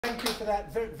thank you for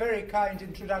that very, very kind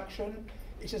introduction.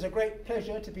 It is a great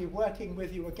pleasure to be working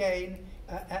with you again,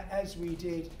 as we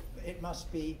did, it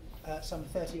must be some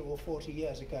 30 or 40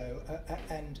 years ago,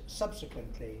 and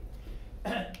subsequently.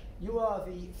 You are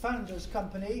the Founders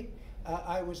Company.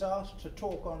 I was asked to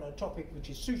talk on a topic which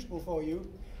is suitable for you.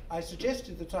 I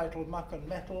suggested the title Muck and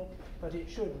Metal, but it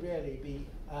should really be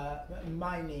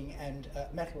mining and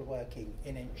metalworking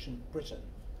in ancient Britain.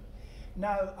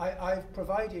 Now, I've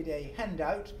provided a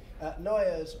handout.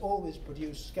 Lawyers always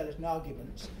produce skeleton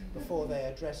arguments before they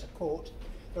address a court.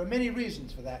 There are many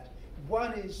reasons for that.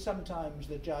 One is sometimes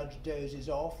the judge dozes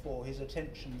off or his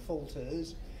attention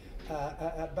falters,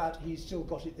 but he's still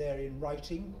got it there in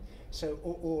writing, so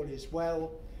all is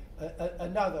well.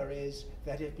 Another is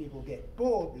that if people get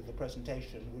bored with the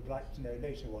presentation, would like to know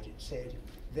later what it said,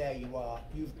 there you are,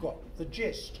 you've got the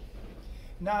gist.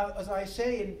 Now, as I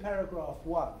say in paragraph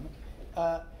 1,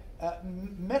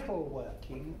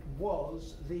 metalworking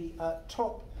was the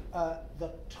top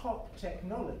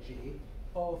technology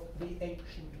of the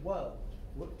ancient world.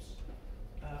 Whoops,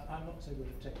 I'm not so good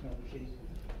at technology.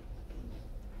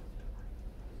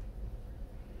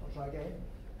 I'll try again.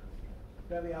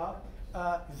 There we are.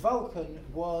 Vulcan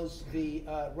was the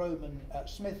Roman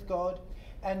smith god,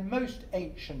 and most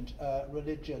ancient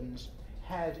religions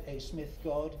had a smith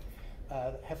god.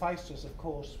 Hephaestus, of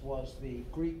course, was the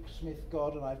Greek smith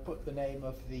god, and I've put the name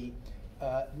of the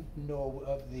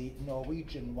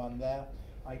Norwegian one there.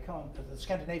 The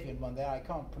Scandinavian one there. I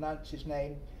can't pronounce his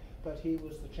name, but he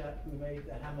was the chap who made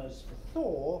the hammers for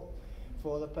Thor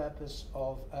for the purpose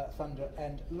of thunder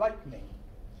and lightning.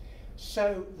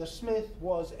 So the smith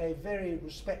was a very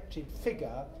respected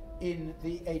figure in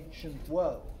the ancient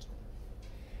world.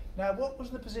 Now, what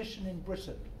was the position in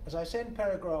Britain? As I said in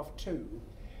paragraph 2,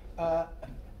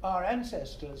 our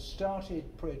ancestors started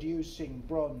producing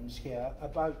bronze here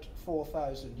about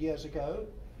 4,000 years ago.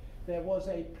 There was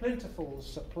a plentiful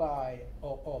supply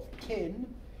of tin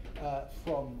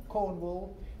from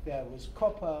Cornwall. There was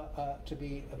copper to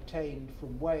be obtained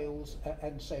from Wales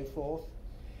and so forth.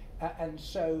 And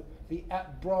so the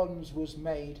bronze was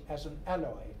made as an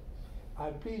alloy.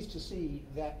 I'm pleased to see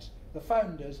that the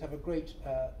founders have a great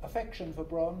affection for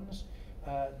bronze.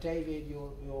 David,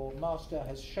 your master,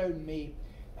 has shown me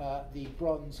the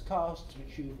bronze casts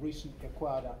which you've recently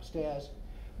acquired upstairs,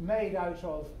 made out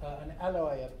of an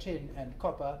alloy of tin and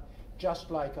copper, just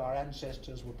like our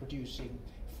ancestors were producing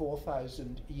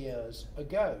 4,000 years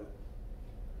ago.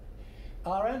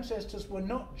 Our ancestors were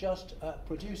not just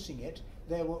producing it,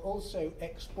 they were also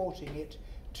exporting it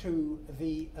to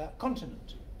the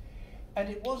continent. And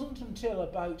it wasn't until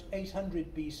about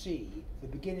 800 BC, the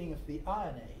beginning of the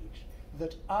Iron Age,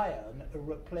 that iron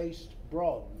replaced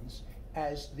bronze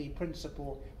as the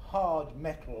principal hard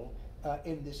metal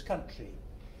in this country.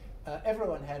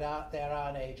 Everyone had their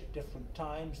Iron Age at different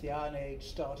times. The Iron Age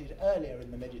started earlier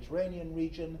in the Mediterranean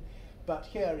region, but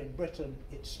here in Britain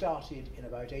it started in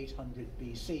about 800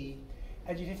 BC,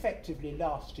 and it effectively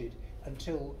lasted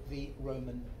until the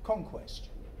Roman conquest.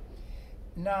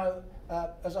 Now,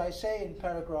 as I say in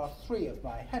paragraph 3 of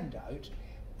my handout,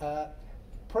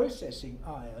 processing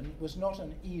iron was not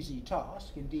an easy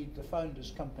task. Indeed, the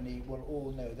Founders Company will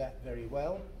all know that very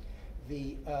well.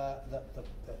 The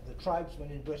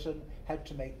tribesmen in Britain had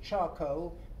to make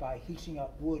charcoal by heating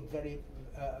up wood very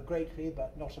greatly,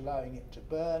 but not allowing it to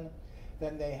burn.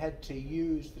 Then they had to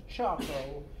use the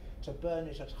charcoal to burn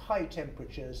it at high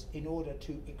temperatures in order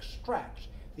to extract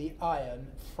the iron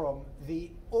from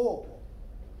the ore.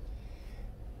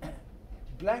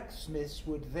 Blacksmiths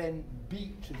would then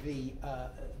beat the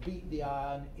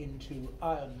iron into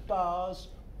iron bars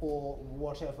or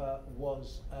whatever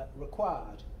was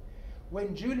required.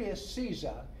 When Julius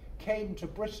Caesar came to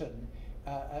Britain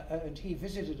and he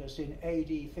visited us in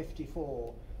AD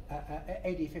 55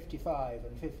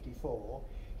 and 54,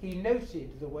 he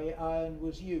noted the way iron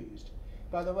was used.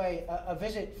 By the way, a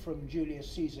visit from Julius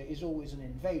Caesar is always an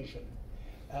invasion.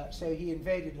 So he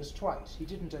invaded us twice. He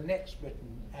didn't annex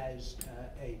Britain as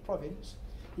a province.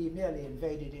 He merely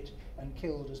invaded it and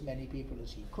killed as many people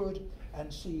as he could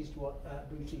and seized what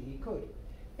booty he could.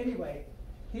 Anyway,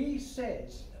 he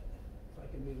says, if I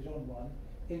can move it on one,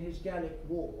 in his Gallic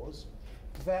Wars,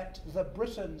 that the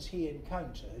Britons he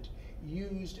encountered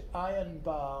used iron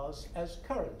bars as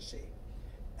currency.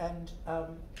 And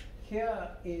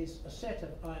here is a set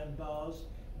of iron bars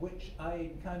which I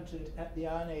encountered at the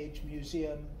Iron Age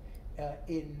Museum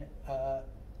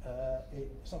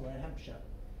somewhere in Hampshire,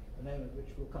 the name of which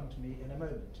will come to me in a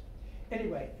moment.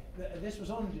 Anyway, this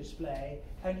was on display,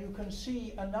 and you can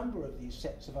see a number of these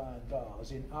sets of iron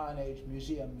bars in Iron Age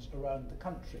museums around the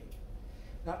country.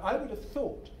 Now, I would have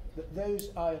thought that those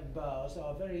iron bars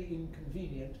are very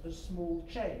inconvenient as small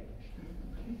change.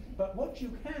 But what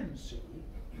you can see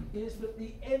is that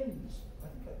the ends,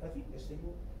 I think this thing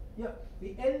will, yeah,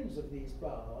 the ends of these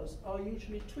bars are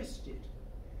usually twisted.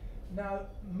 Now,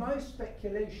 my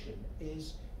speculation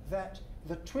is that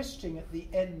the twisting at the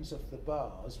ends of the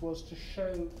bars was to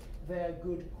show their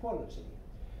good quality.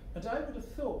 And I would have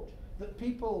thought that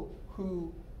people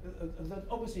who, that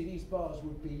obviously these bars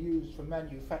would be used for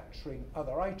manufacturing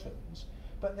other items,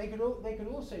 but they could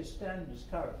also stand as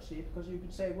currency, because you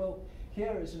could say, well,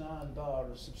 here is an iron bar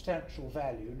of substantial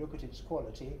value, look at its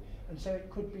quality, and so it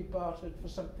could be bartered for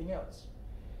something else.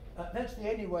 That's the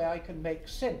only way I can make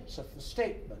sense of the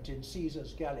statement in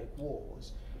Caesar's Gallic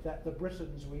Wars that the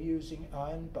Britons were using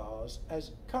iron bars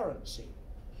as currency.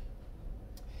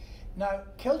 Now,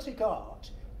 Celtic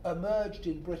art emerged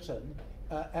in Britain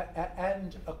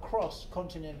and across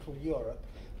continental Europe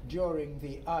during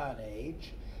the Iron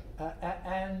Age,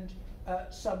 and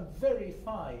some very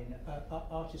fine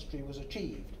artistry was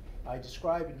achieved. I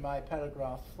describe in my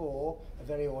paragraph 4 a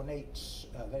very ornate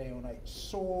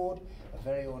sword, a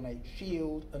very ornate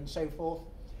shield, and so forth.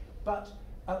 But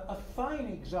a fine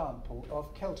example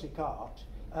of Celtic art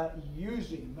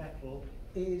using metal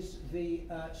is the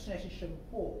Snettisham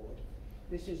hoard.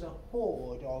 This is a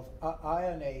hoard of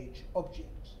Iron Age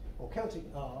objects, or Celtic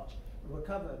art,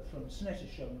 recovered from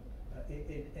Snettisham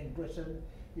in Britain.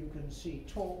 You can see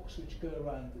torques which go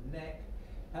around the neck,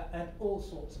 and all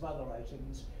sorts of other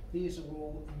items. These are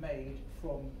all made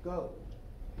from gold.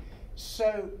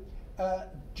 So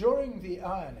during the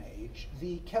Iron Age,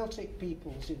 the Celtic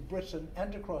peoples in Britain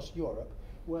and across Europe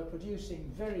were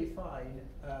producing very fine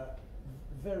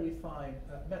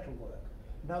metalwork.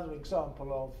 Another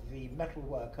example of the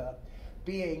metalworker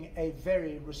being a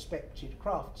very respected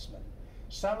craftsman.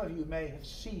 Some of you may have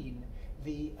seen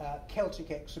the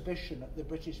Celtic exhibition at the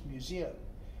British Museum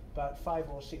about 5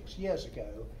 or 6 years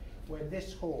ago, when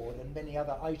this hoard and many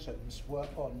other items were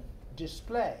on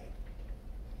display.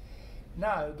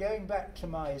 Now, going back to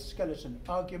my skeleton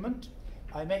argument,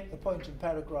 I make the point in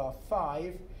paragraph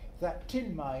 5 that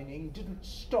tin mining didn't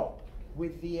stop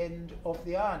with the end of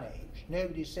the Iron Age.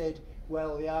 Nobody said,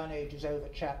 well, the Iron Age is over,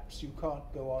 chaps, you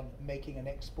can't go on making and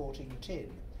exporting tin.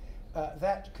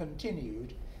 That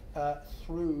continued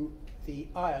through the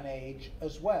Iron Age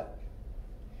as well.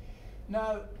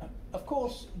 Now, of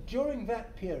course, during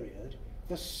that period,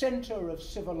 the centre of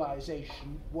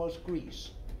civilization was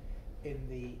Greece. In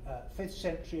the 5th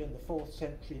century and the 4th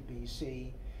century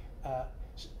BC,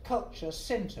 culture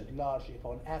centred largely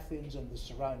upon Athens and the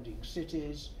surrounding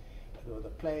cities. There were the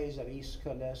plays of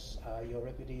Aeschylus,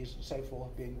 Euripides, and so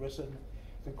forth being written.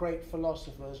 The great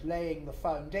philosophers laying the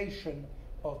foundation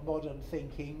of modern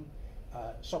thinking,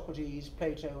 Socrates,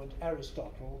 Plato, and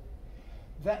Aristotle.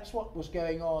 That's what was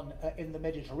going on in the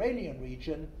Mediterranean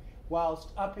region, whilst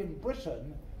up in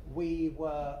Britain we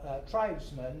were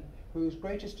tribesmen whose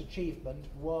greatest achievement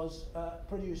was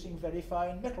producing very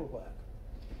fine metalwork.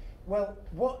 Well,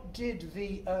 what did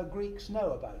the Greeks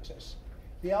know about us?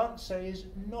 The answer is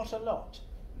not a lot.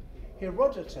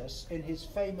 Herodotus, in his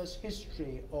famous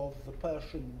history of the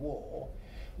Persian War,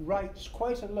 writes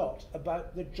quite a lot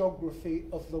about the geography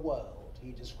of the world.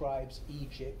 He describes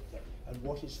Egypt and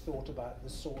what is thought about the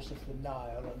source of the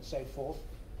Nile and so forth.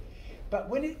 But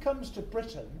when it comes to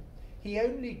Britain, he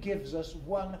only gives us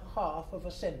 1/2 of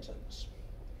a sentence.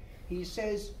 He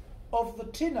says, of the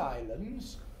tin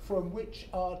islands from which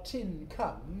our tin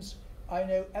comes, I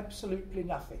know absolutely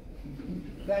nothing.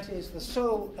 That is the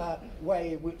sole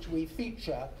way in which we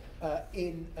feature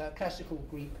in classical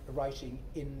Greek writing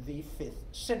in the 5th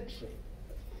century.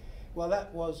 Well,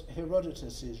 that was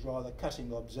Herodotus's rather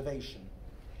cutting observation.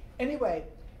 Anyway,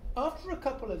 after a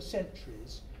couple of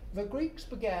centuries, the Greeks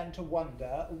began to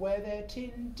wonder where their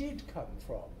tin did come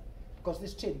from, because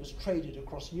this tin was traded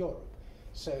across Europe.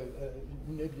 So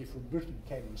nobody from Britain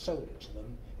came and sold it to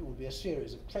them. It would be a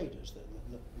series of traders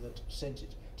that sent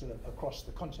it to them across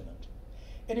the continent.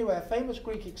 Anyway, a famous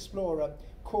Greek explorer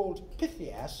called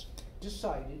Pythias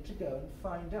decided to go and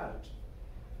find out.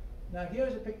 Now,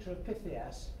 here's a picture of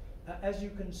Pythias. As you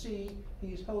can see,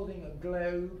 he's holding a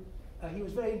globe. He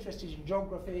was very interested in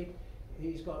geography.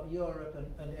 He's got Europe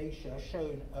and Asia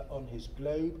shown on his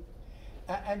globe.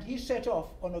 And he set off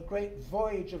on a great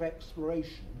voyage of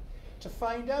exploration to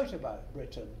find out about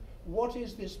Britain. What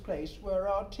is this place where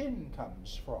our tin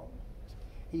comes from?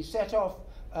 He set off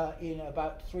in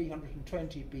about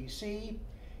 320 BC.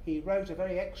 He wrote a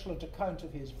very excellent account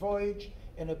of his voyage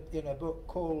in a book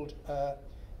called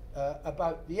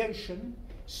About the Ocean.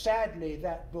 Sadly,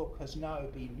 that book has now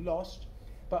been lost,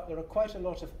 but there are quite a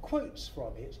lot of quotes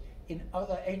from it in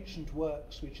other ancient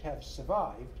works which have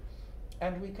survived,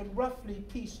 and we can roughly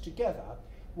piece together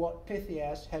what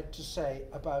Pythias had to say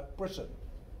about Britain.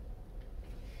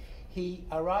 He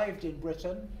arrived in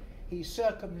Britain, he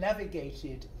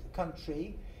circumnavigated the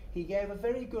country, he gave a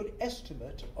very good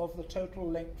estimate of the total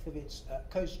length of its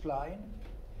coastline.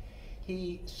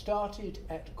 He started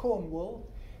at Cornwall,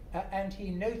 and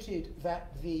he noted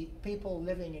that the people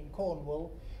living in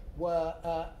Cornwall were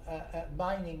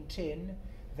mining tin.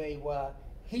 They were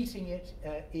heating it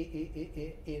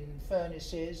in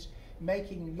furnaces,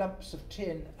 making lumps of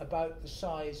tin about the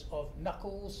size of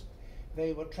knuckles.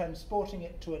 They were transporting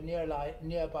it to a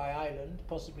nearby island,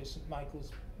 possibly St.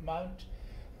 Michael's Mount,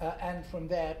 and from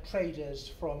there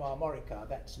traders from Armorica,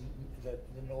 that's the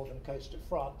northern coast of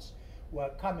France, were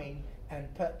coming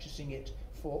and purchasing it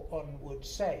for onward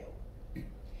sale.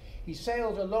 He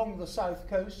sailed along the south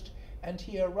coast, and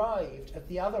he arrived at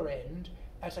the other end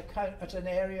at an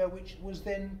area which was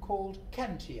then called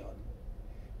Cantillon.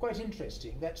 Quite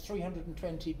interesting, that's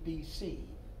 320 BC.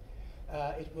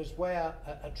 It was where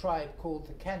a tribe called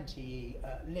the Cantii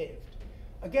lived.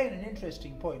 Again, an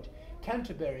interesting point.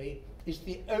 Canterbury is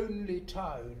the only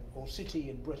town or city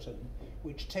in Britain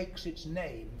which takes its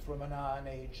name from an Iron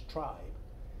Age tribe.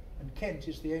 And Kent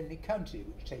is the only county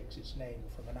which takes its name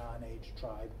from an Iron Age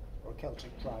tribe, or a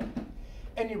Celtic tribe.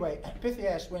 Anyway,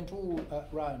 Pythias went all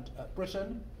round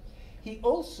Britain. He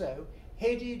also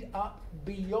headed up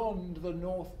beyond the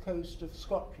north coast of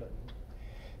Scotland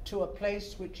to a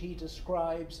place which he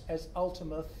describes as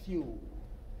Ultima Thule.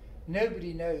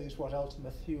 Nobody knows what Ultima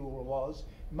Thule was.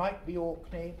 Might be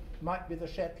Orkney, might be the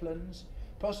Shetlands,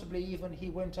 possibly even he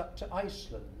went up to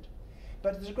Iceland.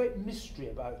 But there's a great mystery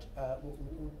about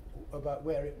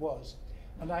where it was.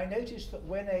 And I noticed that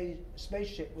when a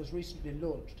spaceship was recently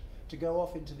launched to go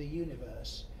off into the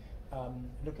universe,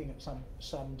 looking at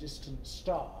some distant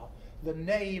star, the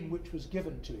name which was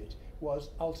given to it was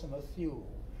Ultima Thule,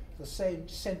 the same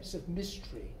sense of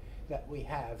mystery that we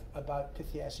have about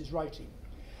Pythias's writing.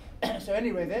 So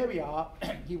anyway, there we are.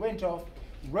 He went off,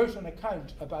 wrote an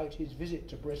account about his visit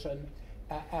to Britain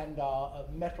and our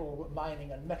metal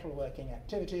mining and metalworking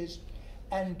activities,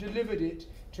 and delivered it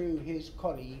to his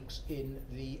colleagues in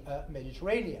the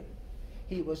Mediterranean.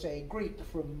 He was a Greek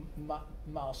from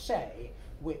Marseille,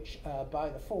 which by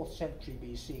the 4th century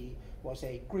BC was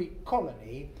a Greek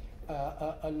colony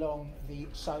along the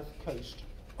south coast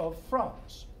of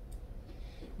France.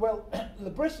 Well,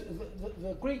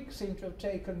 the Greeks seem to have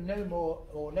taken no more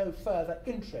or no further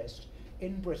interest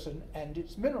in Britain and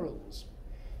its minerals.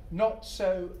 Not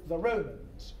so the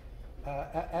Romans.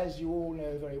 As you all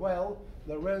know very well,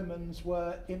 the Romans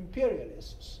were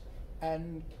imperialists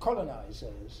and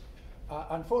colonizers.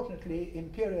 Unfortunately,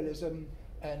 imperialism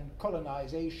and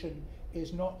colonization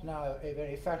is not now a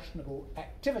very fashionable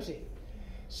activity.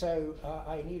 So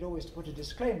I need always to put a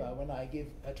disclaimer when I give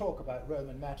a talk about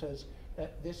Roman matters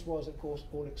that this was, of course,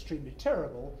 all extremely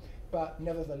terrible, but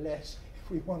nevertheless, if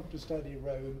we want to study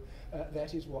Rome,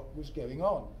 that is what was going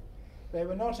on. They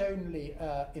were not only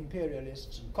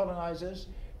imperialists and colonizers,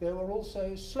 they were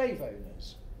also slave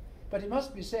owners. But it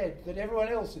must be said that everyone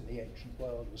else in the ancient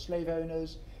world was slave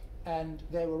owners, and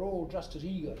they were all just as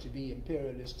eager to be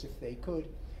imperialists if they could,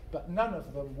 but none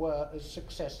of them were as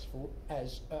successful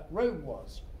as Rome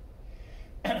was.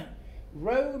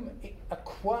 Rome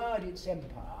acquired its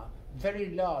empire very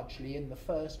largely in the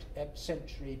 1st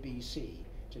century BC.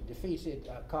 It defeated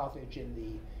Carthage in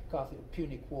the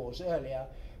Punic Wars earlier,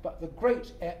 but the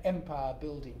great empire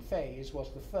building phase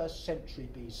was the 1st century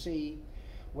BC,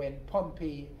 when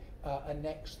Pompey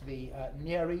annexed the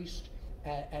Near East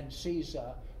and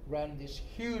Caesar ran this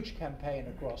huge campaign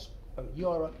across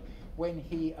Europe, when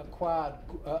he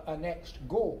annexed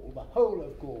Gaul, the whole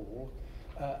of Gaul,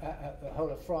 the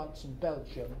whole of France and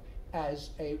Belgium, as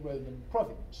a Roman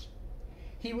province.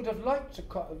 He would have liked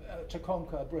to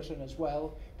conquer Britain as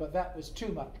well, but that was too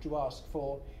much to ask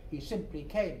for. He simply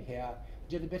came here,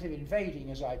 did a bit of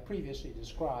invading as I previously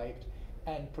described,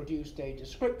 and produced a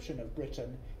description of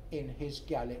Britain in his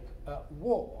Gallic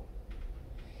War.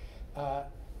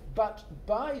 But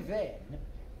by then,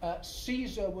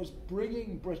 Caesar was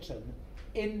bringing Britain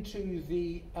into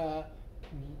the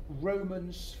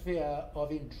Roman sphere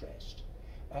of interest,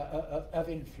 of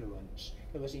influence.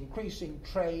 There was increasing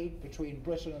trade between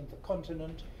Britain and the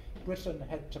continent. Britain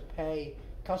had to pay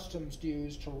customs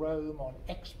dues to Rome on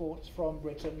exports from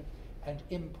Britain and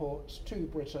imports to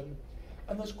Britain.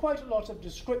 And there's quite a lot of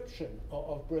description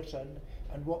of Britain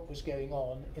and what was going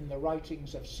on in the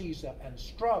writings of Caesar and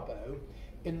Strabo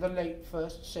in the late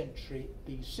 1st century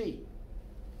BC.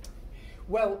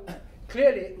 Well,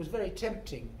 clearly it was very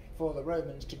tempting for the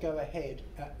Romans to go ahead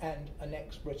and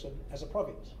annex Britain as a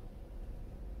province.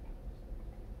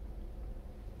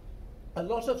 A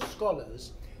lot of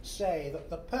scholars say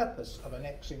that the purpose of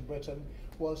annexing Britain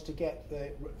was to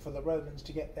for the Romans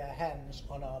to get their hands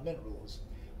on our minerals.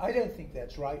 I don't think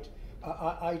that's right.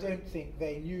 I don't think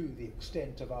they knew the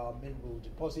extent of our mineral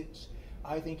deposits.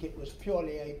 I think it was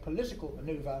purely a political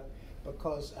manoeuvre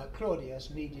because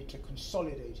Claudius needed to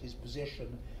consolidate his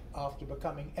position after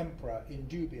becoming emperor in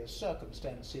dubious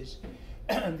circumstances.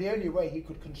 And the only way he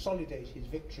could consolidate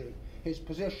his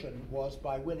position, was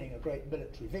by winning a great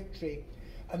military victory.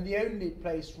 And the only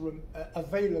place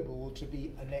available to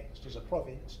be annexed as a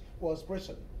province was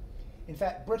Britain. In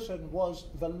fact, Britain was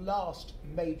the last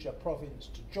major province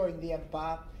to join the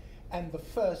empire and the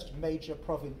first major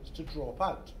province to drop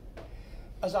out.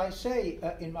 As I say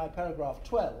in my paragraph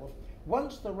 12,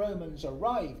 once the Romans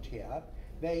arrived here,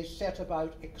 they set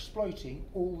about exploiting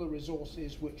all the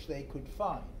resources which they could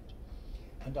find.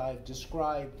 And I've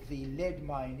described the lead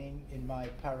mining in my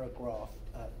paragraph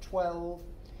 12.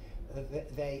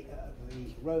 The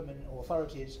Roman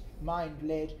authorities mined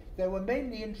lead. They were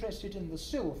mainly interested in the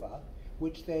silver,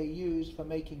 which they used for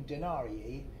making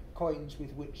denarii, coins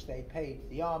with which they paid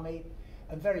the army,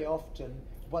 and very often,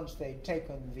 once they'd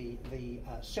taken the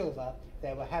silver,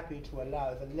 they were happy to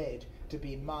allow the lead to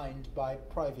be mined by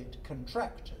private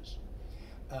contractors.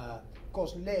 Of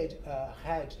course, lead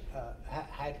had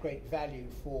great value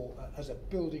as a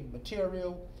building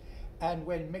material, and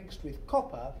when mixed with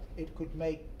copper, it could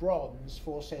make bronze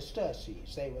for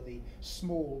sesterces. They were the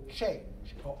small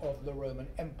change of the Roman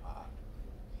Empire.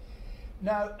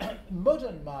 Now,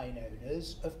 modern mine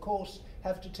owners, of course,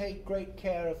 have to take great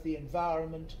care of the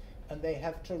environment, and they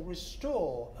have to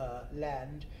restore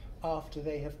land after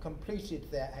they have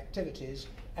completed their activities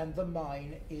and the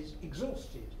mine is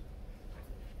exhausted.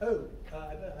 Oh,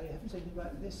 I haven't said anything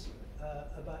about this,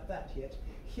 about that yet.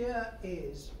 Here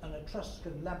is an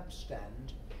Etruscan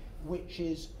lampstand which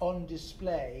is on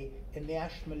display in the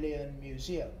Ashmolean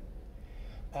Museum.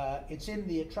 It's in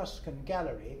the Etruscan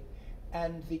Gallery,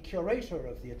 and the curator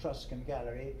of the Etruscan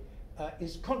Gallery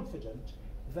is confident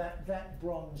that that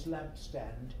bronze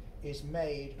lampstand is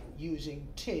made using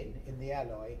tin in the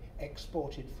alloy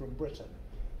exported from Britain.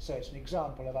 So it's an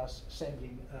example of us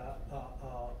sending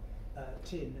our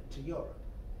tin to Europe.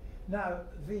 Now,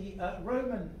 the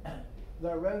Roman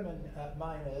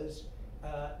miners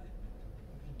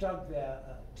dug their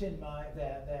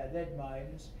their lead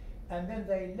mines, and then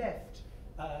they left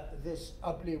this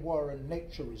Ubley Warren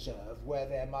Nature Reserve, where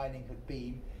their mining had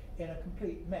been, in a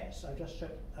complete mess. I just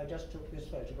took this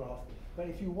photograph, but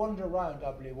if you wander around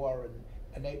Ubley Warren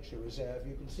Nature Reserve,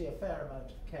 you can see a fair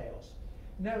amount of chaos.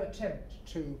 No attempt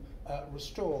to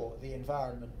restore the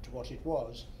environment to what it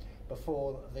was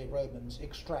before the Romans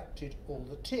extracted all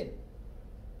the tin.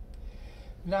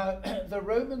 Now, the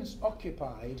Romans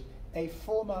occupied a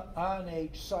former Iron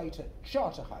Age site at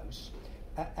Charterhouse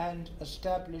and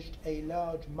established a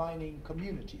large mining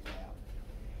community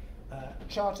there.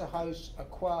 Charterhouse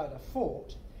acquired a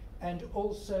fort and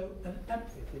also an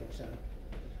amphitheatre.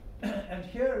 And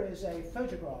here is a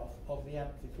photograph of the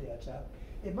amphitheatre.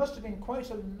 It must have been quite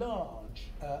a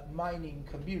large mining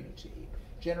community,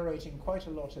 generating quite a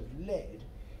lot of lead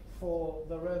for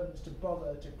the Romans to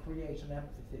bother to create an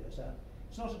amphitheatre.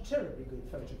 It's not a terribly good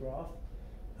photograph,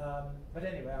 but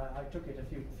anyway, I took it a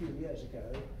few years ago,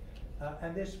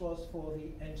 and this was for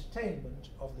the entertainment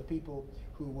of the people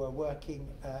who were working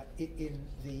in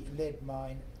the lead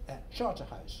mine at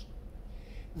Charterhouse.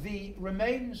 The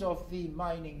remains of the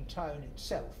mining town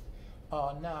itself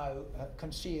are now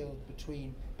concealed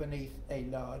beneath a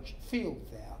large field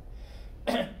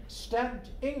there.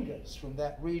 Stamped ingots from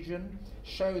that region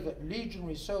show that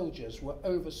legionary soldiers were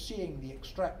overseeing the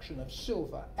extraction of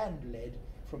silver and lead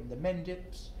from the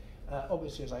Mendips.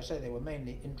 Obviously, as I say, they were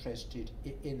mainly interested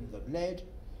in the lead,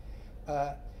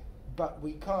 but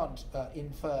we can't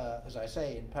infer, as I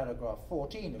say in paragraph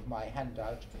 14 of my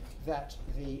handout, that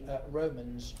the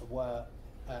Romans were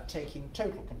taking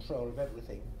total control of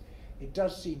everything. It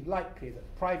does seem likely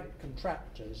that private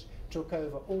contractors took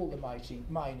over all the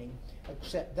mining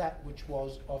except that which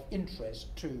was of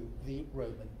interest to the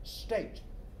Roman state.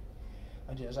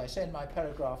 And as I say in my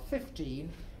paragraph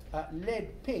 15,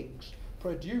 lead pigs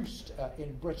produced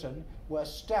in Britain were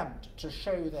stamped to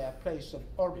show their place of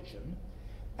origin,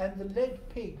 and the lead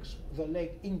pigs, the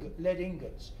lead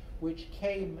ingots, which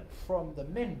came from the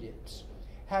Mendips,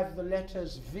 have the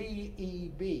letters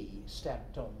VEB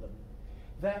stamped on them.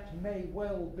 That may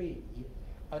well be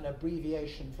an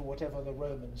abbreviation for whatever the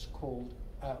Romans called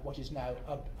what is now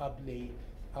Ubley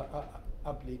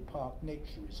Park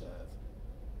Nature Reserve.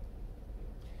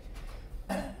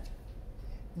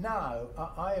 Now,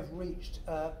 I have reached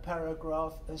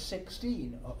paragraph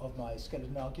 16 of my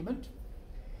skeleton argument.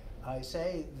 I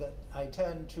say that I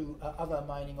turn to other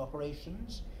mining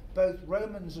operations. Both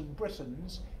Romans and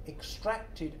Britons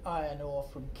extracted iron ore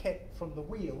from the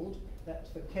Weald,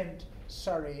 that's the Kent,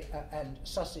 Surrey and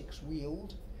Sussex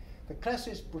Weald. The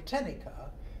Classis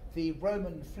Britannica, the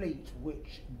Roman fleet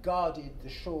which guarded the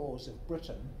shores of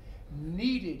Britain,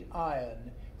 needed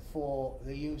iron for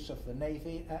the use of the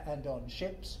navy and on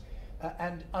ships,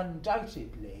 and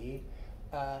undoubtedly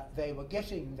they were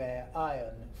getting their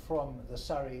iron from the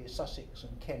Surrey, Sussex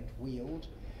and Kent Weald,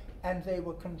 and they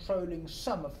were controlling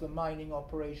some of the mining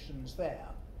operations there.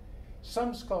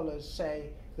 Some scholars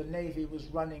say the navy was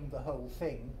running the whole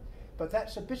thing, but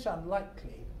that's a bit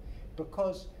unlikely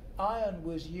because iron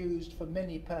was used for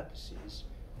many purposes.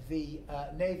 The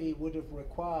navy would have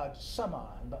required some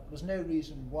iron, but there was no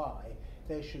reason why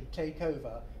they should take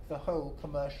over the whole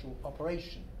commercial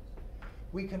operation.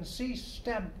 We can see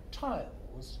stamped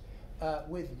tiles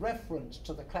with reference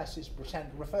to the Classis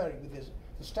Britannica, referring with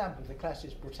the stamp of the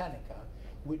Classis Britannica,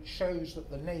 which shows that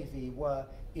the navy were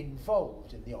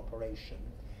involved in the operation,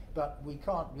 but we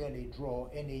can't really draw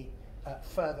any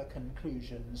further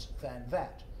conclusions than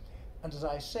that. And as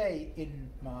I say in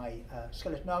my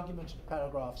skeleton argument in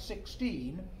paragraph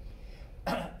 16,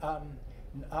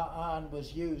 iron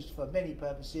was used for many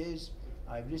purposes.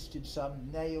 I've listed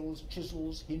some: nails,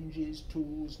 chisels, hinges,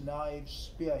 tools,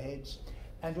 knives, spearheads,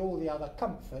 and all the other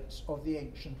comforts of the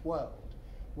ancient world.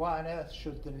 Why on earth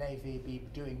should the navy be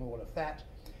doing all of that?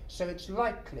 So it's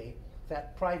likely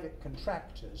that private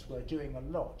contractors were doing a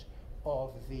lot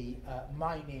of the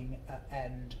mining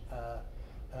and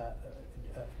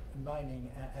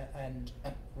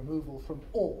removal from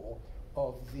ore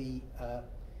of the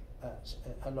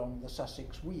along the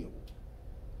Sussex Weald.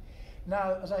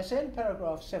 Now, as I say in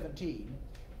paragraph 17,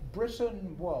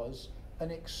 Britain was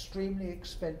an extremely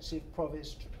expensive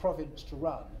province to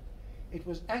run. It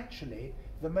was actually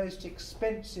the most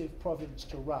expensive province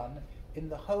to run in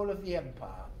the whole of the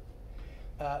empire.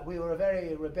 We were a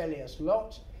very rebellious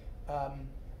lot.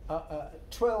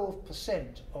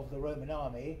 12% of the Roman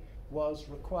army was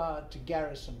required to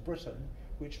garrison Britain,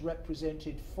 which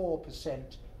represented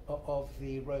 4% of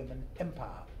the Roman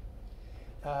Empire.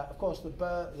 Of course, the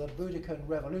Boudiccan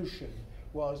Revolution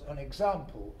was an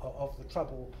example of the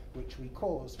trouble which we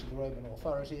caused to the Roman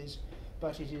authorities,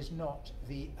 but it is not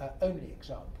the only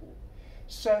example.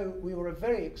 So we were a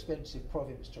very expensive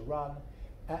province to run,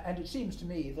 and it seems to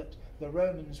me that the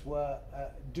Romans were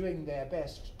doing their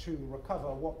best to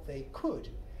recover what they could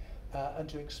and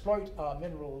to exploit our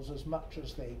minerals as much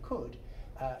as they could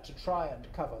to try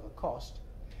and cover the cost.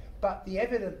 But the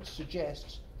evidence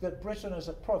suggests that Britain as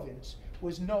a province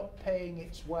was not paying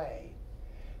its way.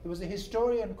 There was a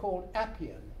historian called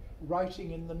Appian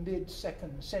writing in the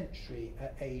mid-2nd century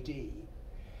AD,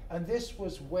 and this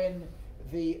was when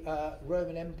the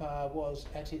Roman Empire was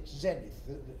at its zenith,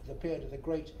 the period of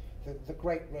the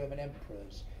great Roman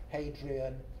emperors,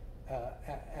 Hadrian,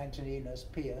 Antoninus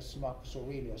Pius, Marcus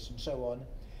Aurelius, and so on.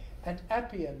 And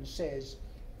Appian says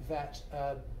that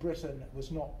Britain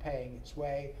was not paying its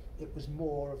way. It was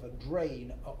more of a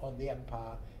drain on the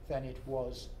empire than it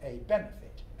was a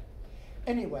benefit.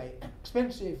 Anyway,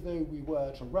 expensive though we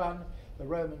were to run, the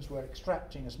Romans were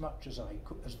extracting as much as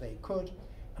they could,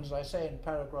 and as I say in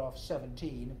paragraph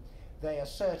 17, they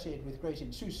asserted with great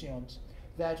insouciance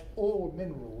that all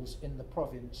minerals in the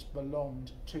province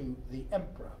belonged to the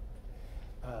emperor,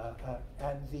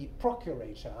 and the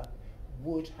procurator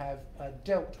would have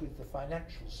dealt with the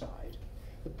financial side.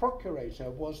 The procurator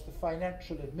was the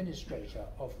financial administrator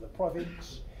of the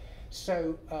province,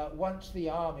 so once the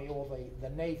army or the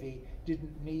navy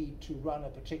didn't need to run a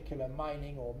particular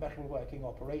mining or metalworking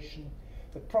operation,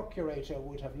 the procurator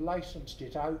would have licensed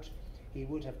it out, he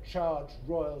would have charged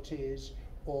royalties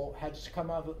or had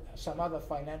some other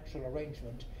financial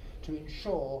arrangement to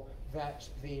ensure that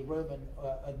the Roman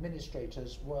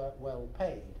administrators were well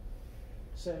paid.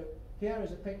 So here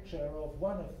is a picture of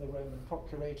one of the Roman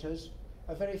procurators,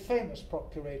 a very famous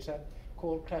procurator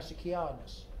called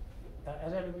Classicianus.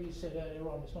 As everybody said earlier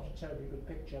on, it's not a terribly good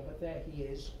picture, but there he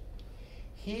is.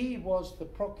 He was the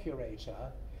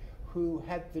procurator who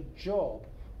had the job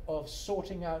of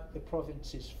sorting out the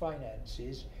province's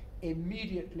finances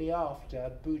immediately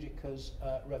after Boudicca's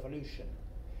revolution,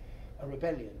 a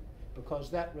rebellion, because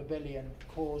that rebellion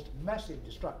caused massive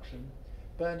destruction,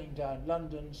 burning down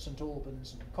London, St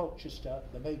Albans and Colchester,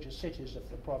 the major cities of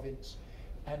the province,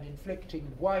 and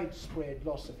inflicting widespread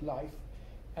loss of life,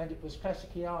 and it was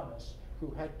Classicianus who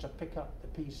had to pick up the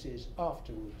pieces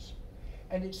afterwards.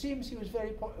 And it seems he was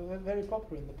very popular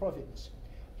in the province.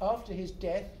 After his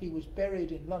death, he was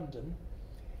buried in London,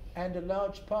 and a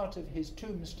large part of his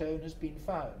tombstone has been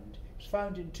found. It was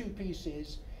found in two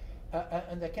pieces,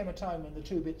 and there came a time when the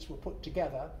two bits were put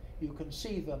together. You can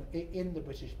see them in the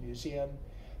British Museum,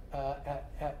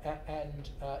 and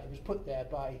it was put there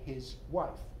by his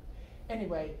wife.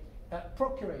 Anyway,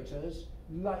 procurators,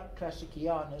 like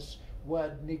Classicianus,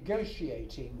 were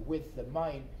negotiating with the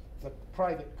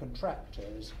private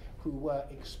contractors who were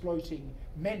exploiting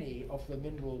many of the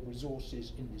mineral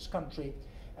resources in this country,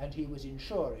 and he was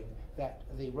ensuring that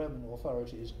the Roman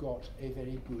authorities got a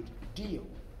very good deal.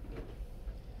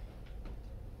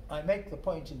 I make the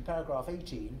point in paragraph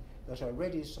 18 that a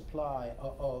ready supply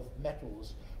of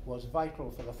metals was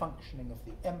vital for the functioning of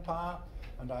the empire,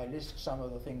 and I list some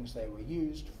of the things they were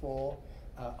used for,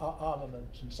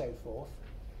 armament and so forth.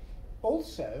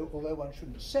 Also, although one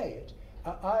shouldn't say it,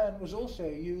 iron was also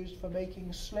used for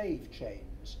making slave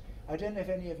chains. I don't know if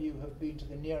any of you have been to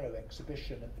the Nero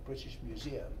exhibition at the British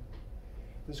Museum.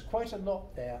 There's quite a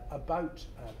lot there about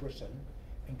Britain,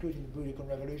 including the Boudiccan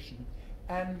Revolution,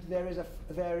 and there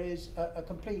is a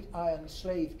complete iron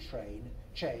slave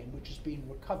chain which has been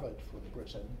recovered from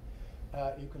Britain.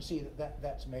 You can see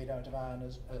that's made out of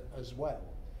iron as well.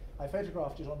 I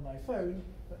photographed it on my phone,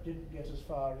 but didn't get as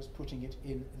far as putting it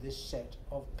in this set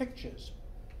of pictures.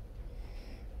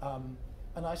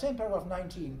 And I say in paragraph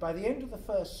 19, by the end of the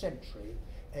 1st century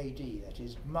AD, that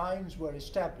is, mines were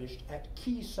established at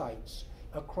key sites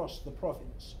across the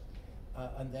province.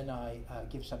 And then I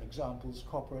give some examples: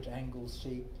 copper at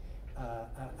Anglesey,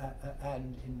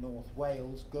 and in North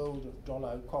Wales, gold at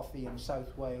Dollau, coffee in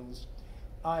South Wales,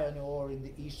 iron ore in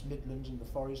the East Midlands and the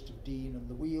Forest of Dean and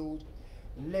the Weald,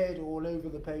 lead all over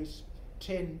the place,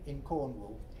 tin in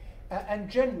Cornwall, and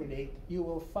generally you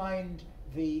will find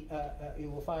the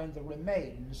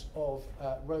remains of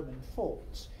Roman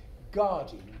forts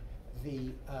guarding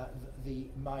the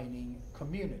mining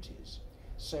communities,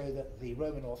 so that the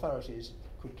Roman authorities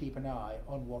could keep an eye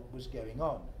on what was going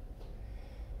on.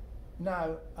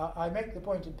 Now, I make the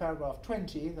point in paragraph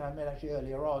 20 that I made actually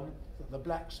earlier on, that the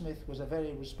blacksmith was a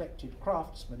very respected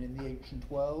craftsman in the ancient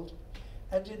world,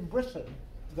 and in Britain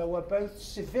there were both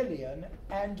civilian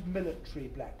and military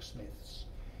blacksmiths.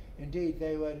 Indeed,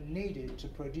 they were needed to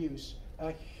produce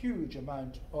a huge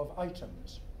amount of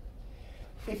items.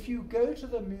 If you go to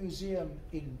the museum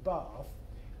in Bath,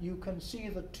 you can see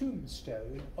the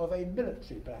tombstone of a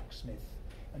military blacksmith,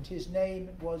 and his name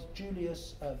was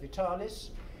Julius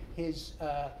Vitalis. His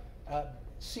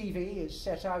CV is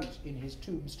set out in his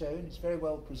tombstone. It's very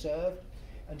well preserved,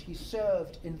 and he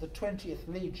served in the 20th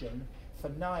Legion for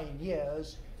 9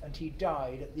 years, and he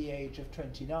died at the age of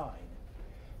 29.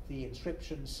 The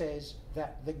inscription says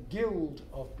that the Guild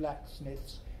of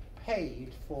Blacksmiths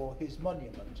paid for his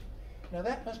monument. Now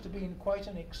that must have been quite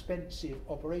an expensive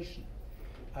operation,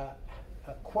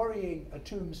 quarrying a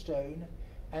tombstone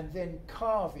and then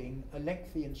carving a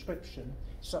lengthy inscription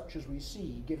such as we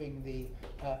see giving the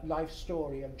life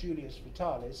story of Julius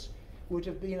Vitalis would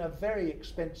have been a very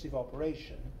expensive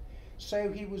operation,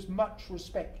 so he was much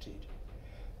respected.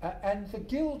 And the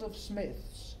Guild of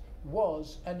Smiths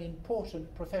was an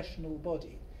important professional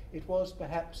body. It was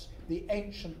perhaps the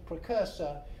ancient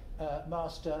precursor,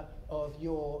 master, of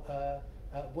your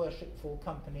Worshipful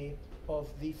company of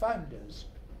the founders.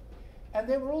 And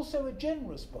they were also a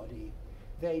generous body.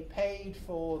 They paid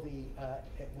for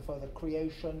the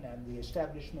creation and the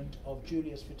establishment of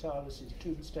Julius Vitalis'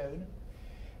 tombstone.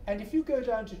 And if you go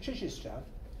down to Chichester,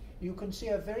 you can see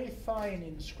a very fine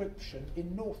inscription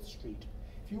in North Street.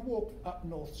 If you walk up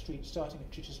North Street starting at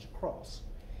Chichester Cross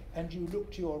and you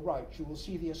look to your right, you will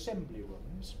see the assembly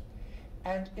rooms.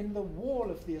 And in the wall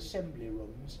of the assembly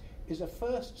rooms is a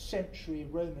 1st century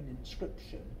Roman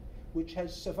inscription which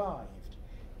has survived.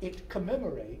 It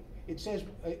commemorates, it says,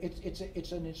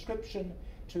 it's an inscription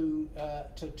to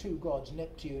two gods,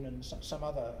 Neptune and some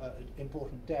other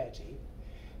important deity,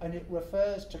 and it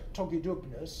refers to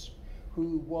Togidugnus,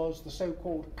 who was the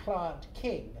so-called client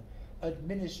king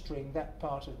administering that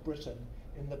part of Britain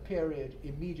in the period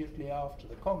immediately after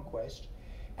the conquest.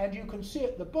 And you can see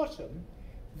at the bottom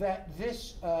that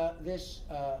this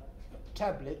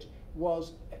tablet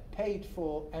was paid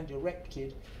for and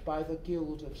erected by the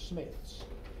Guild of Smiths.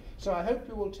 So I hope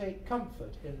you will take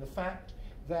comfort in the fact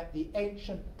that the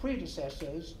ancient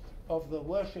predecessors of the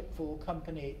Worshipful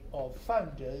Company of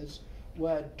Founders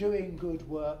were doing good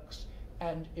works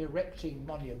and erecting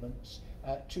monuments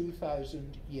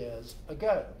 2,000 years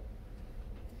ago.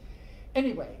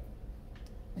 Anyway,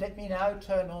 let me now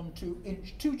turn on to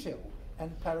Inch Tutil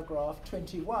and paragraph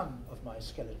 21 of my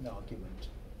skeleton argument.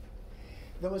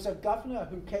 There was a governor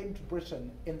who came to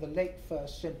Britain in the late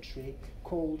 1st century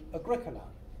called Agricola.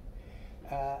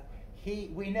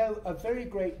 We know a very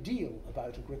great deal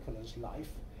about Agricola's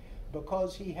life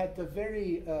because he had the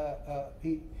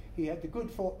he had the good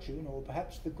fortune, or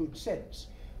perhaps the good sense,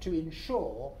 to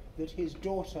ensure that his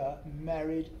daughter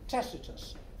married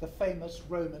Tacitus, the famous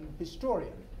Roman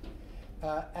historian.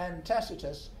 And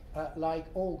Tacitus, like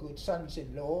all good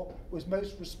sons-in-law, was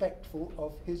most respectful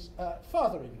of his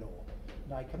father-in-law.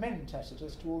 And I commend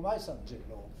Tacitus to all my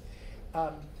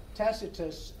sons-in-law.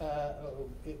 Tacitus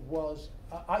was,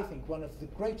 I think, one of the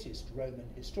greatest Roman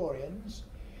historians.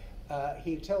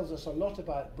 He tells us a lot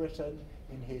about Britain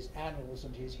in his annals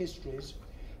and his histories,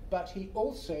 but he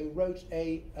also wrote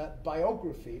a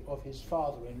biography of his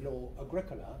father-in-law,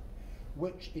 Agricola,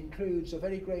 which includes a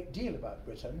very great deal about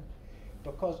Britain,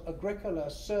 because Agricola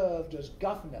served as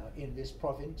governor in this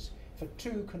province for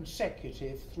 2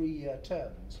 consecutive 3-year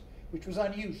terms, which was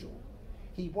unusual.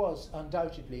 He was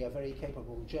undoubtedly a very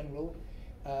capable general.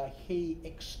 He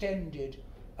extended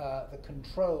the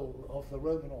control of the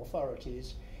Roman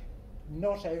authorities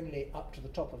not only up to the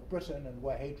top of Britain and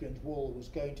where Hadrian's Wall was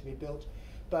going to be built,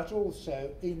 but also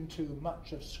into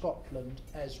much of Scotland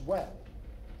as well.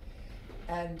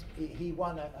 And he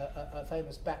won a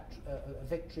famous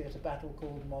victory at a battle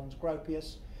called Mons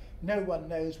Graupius. No one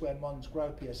knows where Mons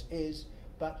Graupius is,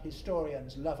 but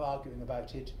historians love arguing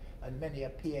about it, and many a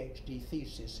PhD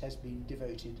thesis has been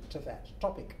devoted to that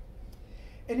topic.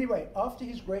 Anyway, after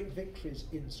his great victories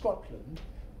in Scotland,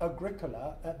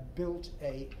 Agricola built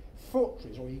a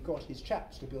fortress, or he got his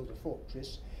chaps to build a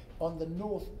fortress, on the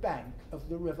north bank of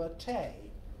the River Tay.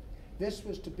 This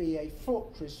was to be a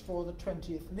fortress for the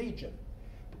 20th Legion,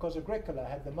 because Agricola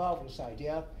had the marvellous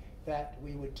idea that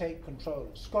we would take control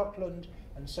of Scotland,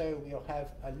 and so we'll have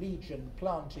a legion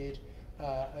planted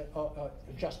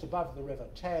just above the River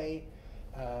Tay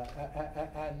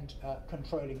and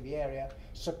controlling the area,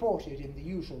 supported in the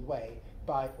usual way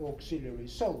by auxiliary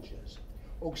soldiers.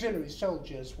 Auxiliary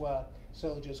soldiers were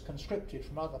soldiers conscripted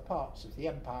from other parts of the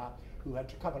empire who had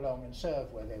to come along and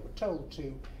serve where they were told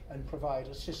to and provide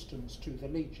assistance to the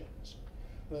legions.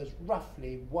 There was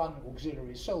roughly 1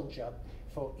 auxiliary soldier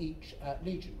for each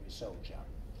legionary soldier.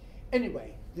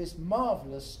 Anyway, this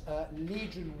marvellous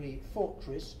legionary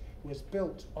fortress was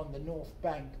built on the north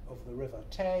bank of the River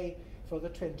Tay for the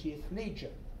 20th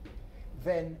Legion.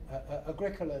 Then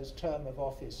Agricola's term of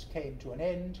office came to an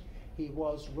end. He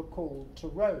was recalled to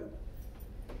Rome.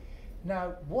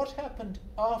 Now, what happened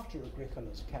after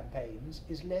Agricola's campaigns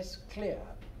is less clear,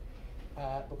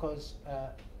 because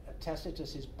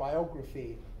Tacitus's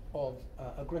biography of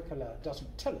Agricola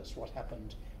doesn't tell us what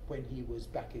happened when he was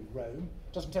back in Rome,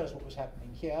 doesn't tell us what was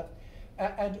happening here,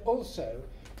 and also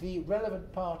the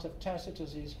relevant part of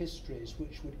Tacitus's histories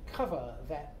which would cover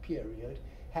that period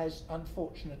has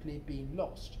unfortunately been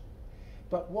lost.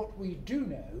 But what we do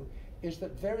know is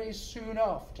that very soon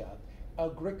after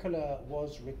Agricola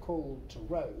was recalled to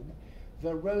Rome,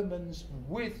 the Romans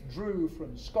withdrew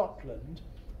from Scotland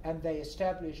and they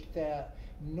established their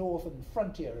northern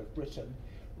frontier of Britain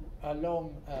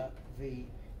along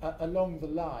the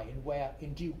line where,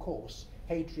 in due course,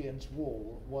 Hadrian's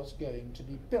Wall was going to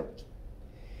be built.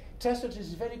 Tacitus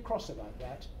is very cross about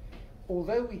that.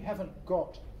 Although we haven't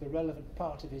got the relevant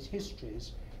part of his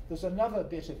histories, there's another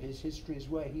bit of his histories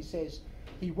where he says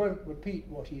he won't repeat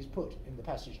what he's put in the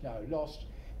passage now lost,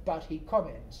 but he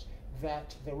comments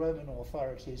that the Roman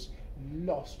authorities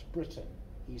lost Britain.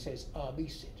 He says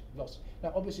armisit, lost.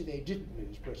 Now obviously they didn't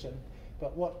lose Britain,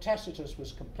 but what Tacitus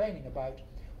was complaining about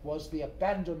was the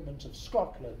abandonment of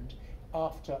Scotland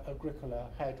after Agricola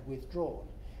had withdrawn.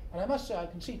 And I must say I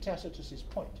can see Tacitus's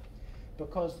point,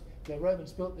 because the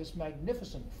Romans built this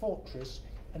magnificent fortress,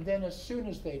 and then as soon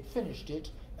as they'd finished it,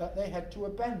 they had to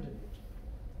abandon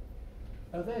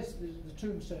it. There's the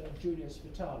tombstone of Julius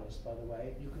Vitalis, by the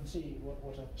way. You can see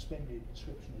what a splendid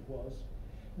inscription it was.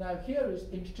 Now here is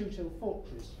Inchtutil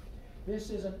Fortress. This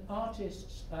is an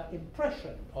artist's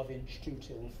impression of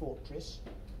Inchtutil Fortress.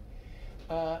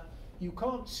 You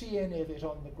can't see any of it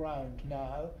on the ground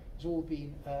now. It's all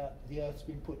been, the earth's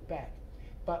been put back.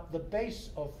 But the base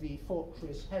of the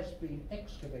fortress has been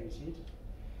excavated,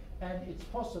 and it's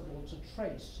possible to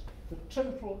trace the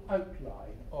total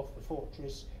outline of the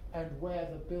fortress and where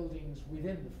the buildings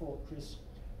within the fortress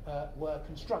were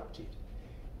constructed.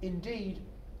 Indeed,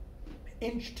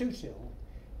 Inchtutil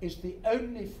is the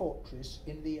only fortress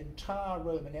in the entire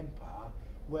Roman Empire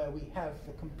where we have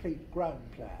the complete ground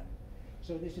plan.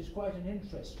 So this is quite an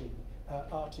interesting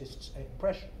artist's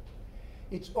impression.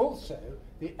 It's also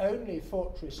the only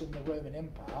fortress in the Roman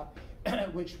Empire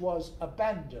which was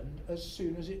abandoned as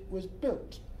soon as it was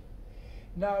built.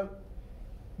 Now,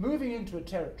 moving into a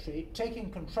territory,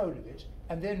 taking control of it,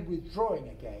 and then withdrawing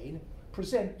again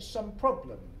presents some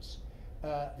problems.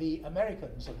 The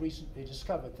Americans have recently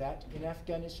discovered that in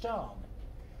Afghanistan.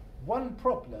 One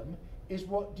problem is,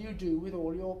 what do you do with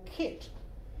all your kit?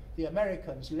 The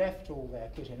Americans left all their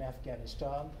kit in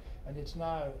Afghanistan, and it's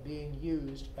now being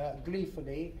used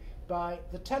gleefully by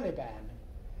the Taliban.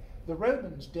 The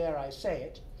Romans, dare I say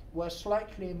it, were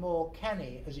slightly more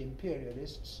canny as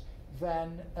imperialists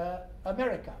than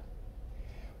America.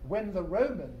 When the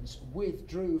Romans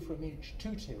withdrew from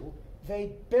Inch-Tutil,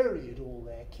 they buried all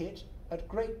their kit at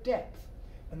great depth,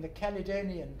 and the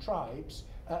Caledonian tribes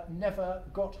never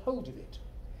got hold of it.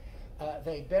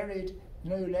 They buried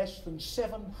no less than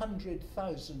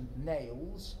 700,000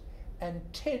 nails and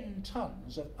 10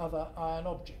 tons of other iron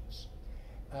objects.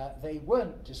 They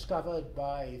weren't discovered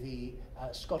by the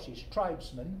Scottish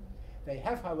tribesmen. They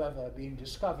have, however, been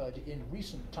discovered in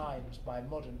recent times by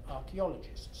modern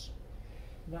archaeologists.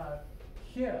 Now,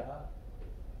 here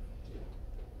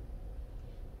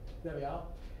we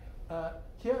are.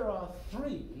 Here are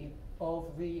 3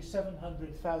 of the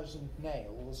 700,000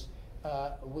 nails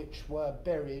which were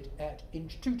buried at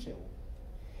Inch-Tutil.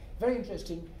 Very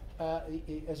interesting,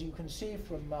 as you can see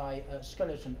from my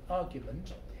skeleton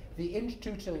argument, the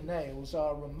Inch-Tutil nails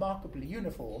are remarkably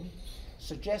uniform,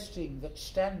 suggesting that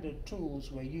standard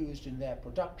tools were used in their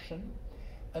production,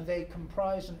 and they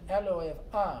comprise an alloy of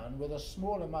iron with a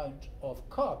small amount of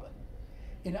carbon.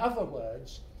 In other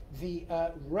words, the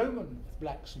Roman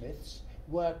blacksmiths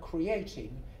were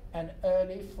creating an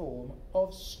early form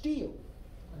of steel.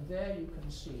 And there you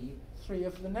can see 3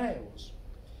 of the nails.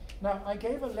 Now, I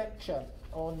gave a lecture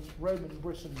on Roman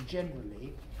Britain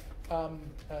generally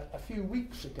a few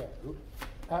weeks ago,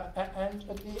 and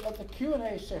at the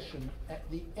Q&A session at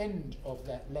the end of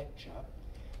that lecture,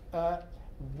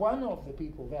 one of the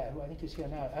people there, who I think is here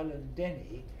now, Alan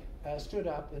Denny, stood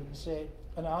up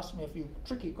and asked me a few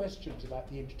tricky questions about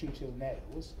the Inch-Tutil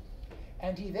nails,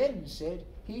 and he then said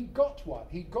he'd got one,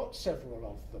 he'd got several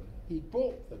of them, he'd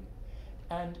bought them,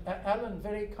 and Alan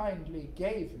very kindly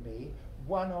gave me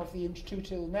one of the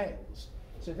Inch-Tutil nails.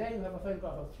 So there you have a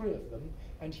photograph of 3 of them,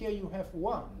 and here you have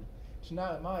one. It's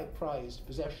now my prized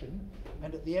possession,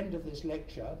 and at the end of this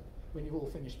lecture, when you've all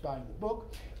finished buying the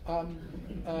book,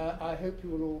 I hope you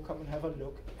will all come and have a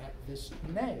look at this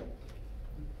nail.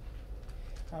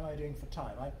 How am I doing for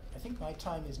time? I think my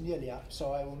time is nearly up,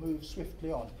 so I will move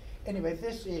swiftly on. Anyway,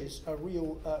 this is a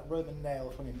real Roman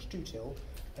nail from Inch-Tutil,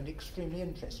 and extremely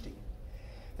interesting.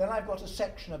 Then I've got a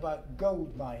section about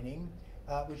gold mining,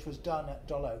 which was done at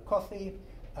Dolaucothi.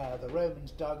 The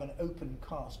Romans dug an open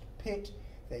cast pit.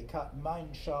 They cut mine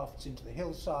shafts into the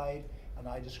hillside, and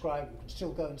I describe, you can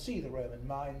still go and see the Roman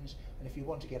mines, and if you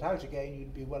want to get out again,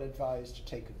 you'd be well advised to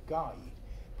take a guide,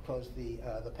 because the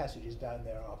passages down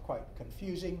there are quite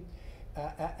confusing.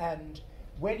 And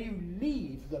when you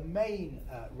leave the main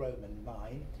Roman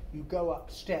mine, you go up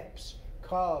steps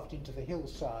carved into the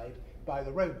hillside by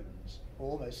the Romans,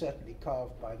 or almost certainly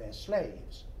carved by their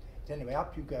slaves. But anyway,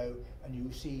 up you go, and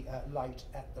you see light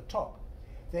at the top.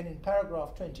 Then in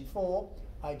paragraph 24,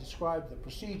 I describe the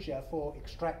procedure for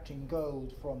extracting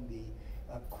gold from the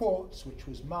quartz which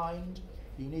was mined.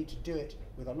 You need to do it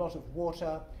with a lot of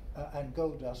water, and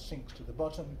gold dust sinks to the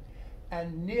bottom.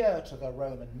 And near to the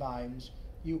Roman mines,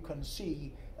 you can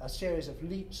see a series of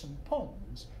leats and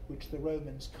ponds which the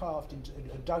Romans carved into,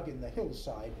 dug in the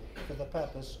hillside for the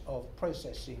purpose of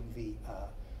processing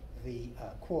the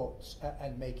quartz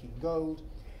and making gold.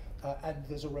 And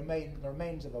there's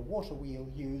remains of a water wheel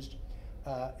used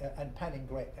and panning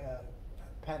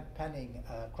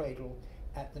cradle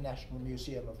at the National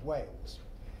Museum of Wales.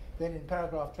 Then in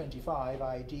paragraph 25,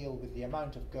 I deal with the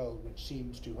amount of gold which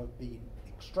seems to have been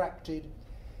extracted.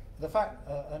 The fact,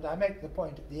 and I make the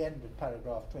point at the end of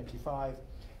paragraph 25,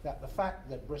 that the fact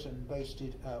that Britain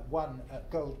boasted one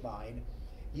gold mine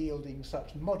yielding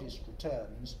such modest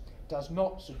returns does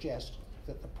not suggest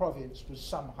that the province was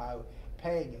somehow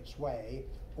paying its way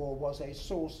or was a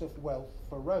source of wealth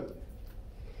for Rome.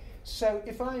 So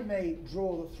if I may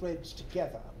draw the threads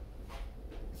together,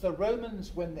 the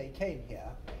Romans, when they came here,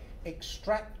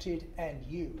 extracted and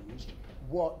used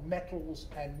what metals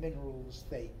and minerals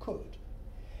they could.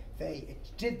 They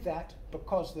did that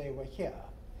because they were here,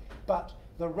 but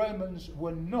the Romans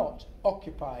were not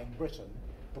occupying Britain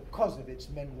because of its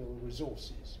mineral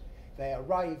resources. They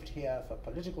arrived here for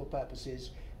political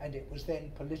purposes, and it was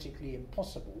then politically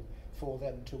impossible for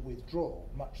them to withdraw,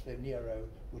 much though Nero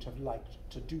would have liked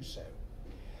to do so.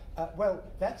 Well,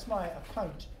 that's my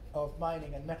account of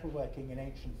mining and metalworking in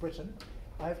ancient Britain.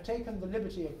 I've taken the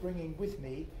liberty of bringing with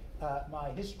me my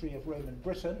history of Roman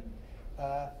Britain,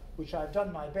 which I've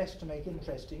done my best to make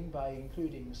interesting by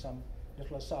including some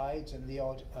little asides and the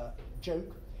odd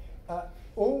joke.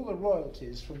 All the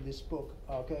royalties from this book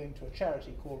are going to a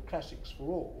charity called Classics for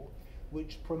All,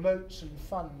 which promotes and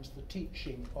funds the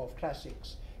teaching of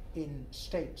classics in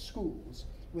state schools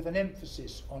with an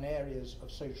emphasis on areas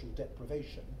of social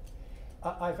deprivation.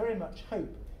 I very much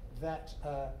hope that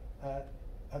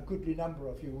a goodly number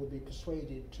of you will be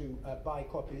persuaded to buy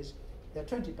copies. They're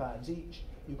 £20 each.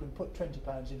 You can put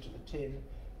 £20 into the tin,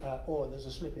 or there's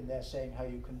a slip in there saying how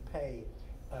you can pay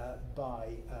by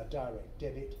direct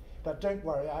debit. But don't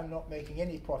worry, I'm not making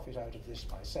any profit out of this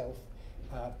myself.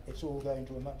 It's all going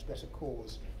to a much better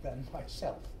cause than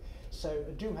myself. So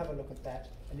do have a look at that,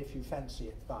 and if you fancy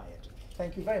it, buy it.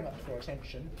 Thank you very much for your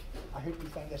attention. I hope you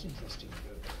found that interesting.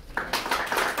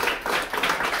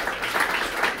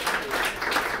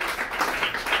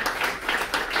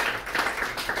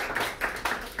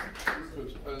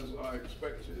 As I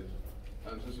anticipated,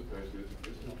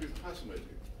 it has been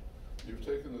fascinating. You've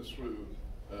taken us through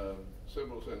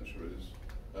several centuries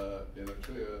in a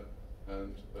clear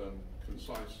and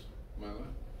concise manner,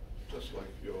 just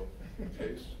like your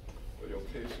case, or your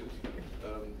cases.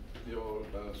 Your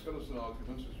skeleton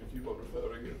arguments, as you keep on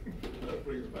referring it,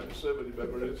 brings back so many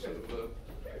memories of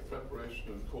preparation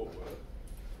and court work.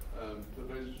 But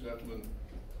ladies and gentlemen,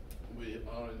 we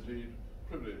are indeed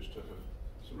privileged to have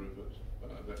Sir Rupert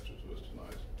lecture to us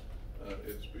tonight.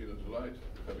 It's been a delight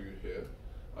having you here.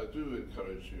 I do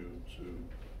encourage you to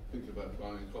think about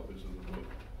buying copies of the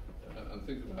book and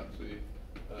think about the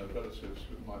relatives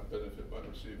who might benefit by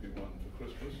receiving one for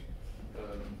Christmas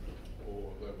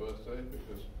or their birthday,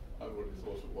 because I've already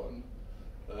thought of one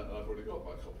and I've already got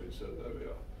my copy, so there we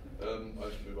are. I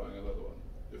should be buying another one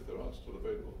if there are still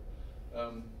available.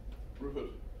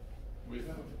 Rupert, we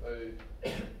have a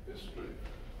history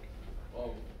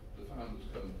of the Founders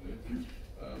Company,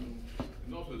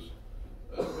 not as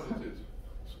well, it is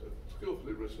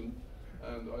skillfully written,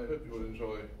 and I hope you will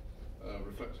enjoy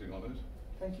reflecting on it.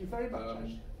 Thank you very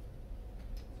much.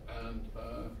 And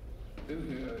in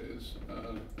here is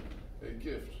a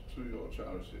gift to your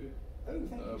charity,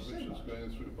 which is going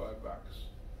through by backs.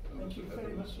 Thank you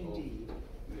very much indeed.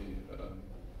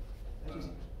 The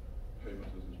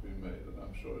payment that has been made, and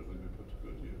I'm sure it will be put to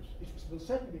good use. It will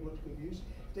certainly be put to good use.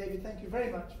 David, thank you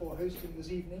very much for hosting this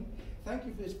evening. Thank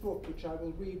you for this book, which I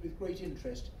will read with great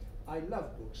interest. I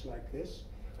love books like this.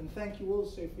 And thank you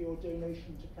also for your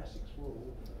donation to Classics for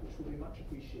All, which will be much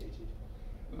appreciated.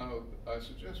 Now, I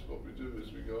suggest what we do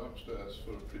is we go upstairs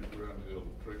for a pre-prandial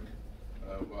drink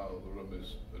while the room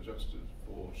is adjusted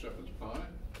for shepherd's pie,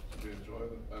 so we enjoy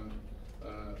them. And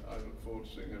I look forward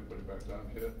to seeing everybody back down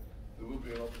here. There will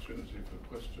be an opportunity for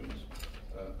questions,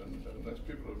 and unless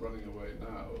people are running away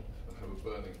now and have a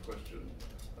burning question,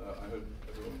 I hope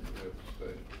everyone will be able to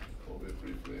stay, albeit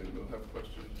briefly, and we'll have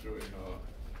questions during our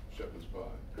shepherd's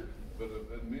pie. But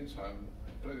in the meantime,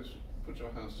 please put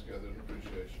your hands together in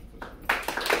appreciation for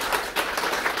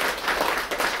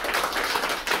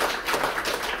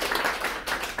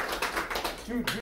some.